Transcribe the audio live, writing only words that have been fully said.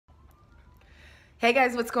Hey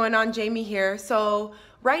guys, what's going on? Jaimi here. So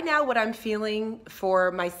right now what I'm feeling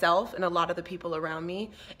for myself and a lot of the people around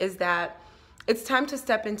me is that it's time to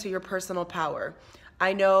step into your personal power.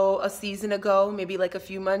 I know a season ago, maybe like a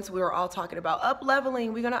few months, we were all talking about up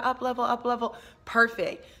leveling. We're gonna up level.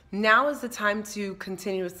 Perfect. Now is the time to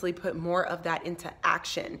continuously put more of that into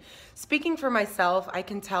action. Speaking for myself, I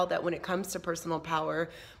can tell that when it comes to personal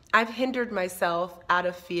power, I've hindered myself out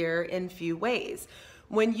of fear in few ways.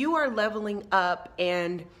 When you are leveling up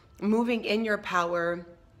and moving in your power,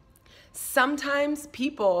 sometimes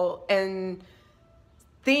people and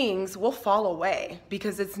things will fall away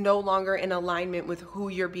because it's no longer in alignment with who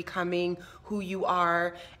you're becoming, who you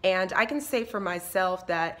are. And I can say for myself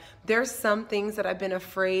that there's some things that I've been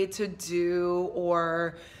afraid to do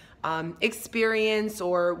or experience,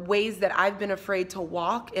 or ways that I've been afraid to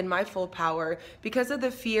walk in my full power because of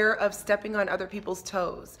the fear of stepping on other people's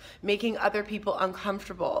toes, making other people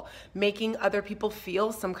uncomfortable, making other people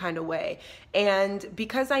feel some kind of way. And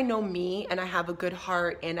because I know me and I have a good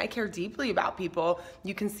heart and I care deeply about people,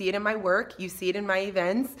 you can see it in my work, you see it in my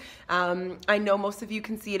events. I know most of you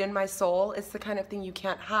can see it in my soul. It's the kind of thing you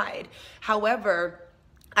can't hide. However,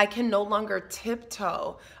 I can no longer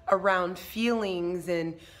tiptoe around feelings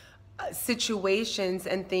and situations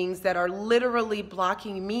and things that are literally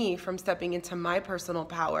blocking me from stepping into my personal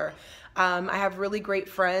power. I have really great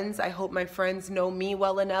friends. I hope my friends know me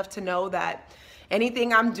well enough to know that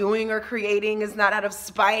anything I'm doing or creating is not out of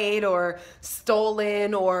spite or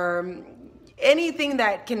stolen or anything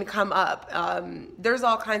that can come up. There's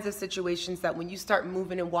all kinds of situations that when you start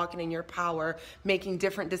moving and walking in your power, making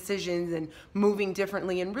different decisions and moving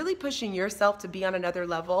differently and really pushing yourself to be on another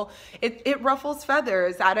level, it ruffles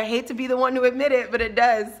feathers. I'd hate to be the one to admit it, but it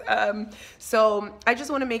does. So I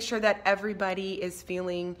just want to make sure that everybody is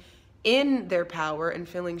feeling in their power and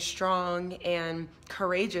feeling strong and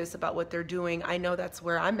courageous about what they're doing. I know that's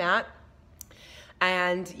where I'm at.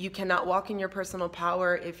 And you cannot walk in your personal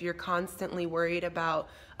power if you're constantly worried about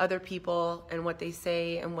other people and what they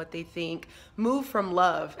say and what they think. Move from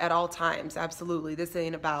love at all times. Absolutely. This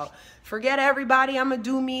ain't about forget everybody, I'm gonna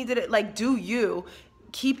do me, do you.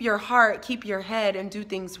 Keep your heart, keep your head, and do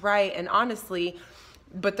things right and honestly,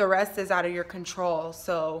 but the rest is out of your control.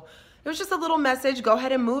 So it was just a little message. Go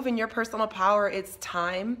ahead and move in your personal power. It's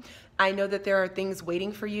time. I know that there are things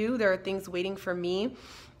waiting for you. There are things waiting for me.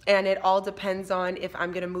 And it all depends on if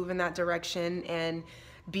I'm going to move in that direction and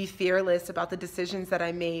be fearless about the decisions that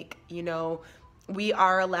I make. You know, we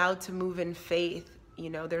are allowed to move in faith. You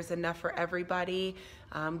know, there's enough for everybody.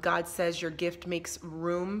 God says your gift makes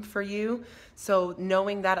room for you. So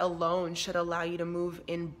knowing that alone should allow you to move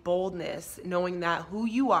in boldness, knowing that who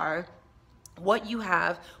you are, what you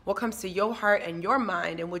have, what comes to your heart and your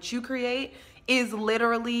mind and what you create is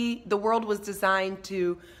literally, the world was designed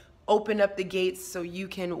to open up the gates so you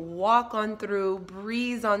can walk on through,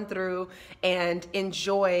 breeze on through, and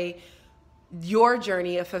enjoy your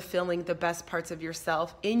journey of fulfilling the best parts of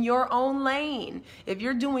yourself in your own lane. If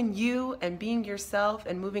you're doing you and being yourself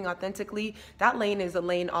and moving authentically, that lane is a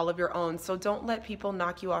lane all of your own. So don't let people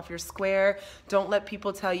knock you off your square. Don't let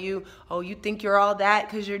people tell you, oh, you think you're all that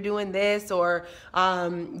because you're doing this, or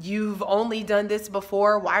you've only done this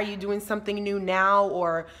before. Why are you doing something new now?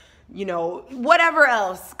 Or you know, whatever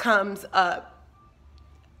else comes up.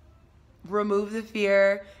 Remove the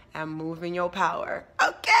fear and move in your power.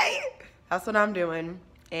 Okay, that's what I'm doing.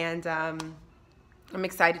 And I'm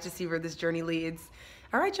excited to see where this journey leads.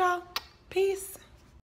 All right, y'all. Peace.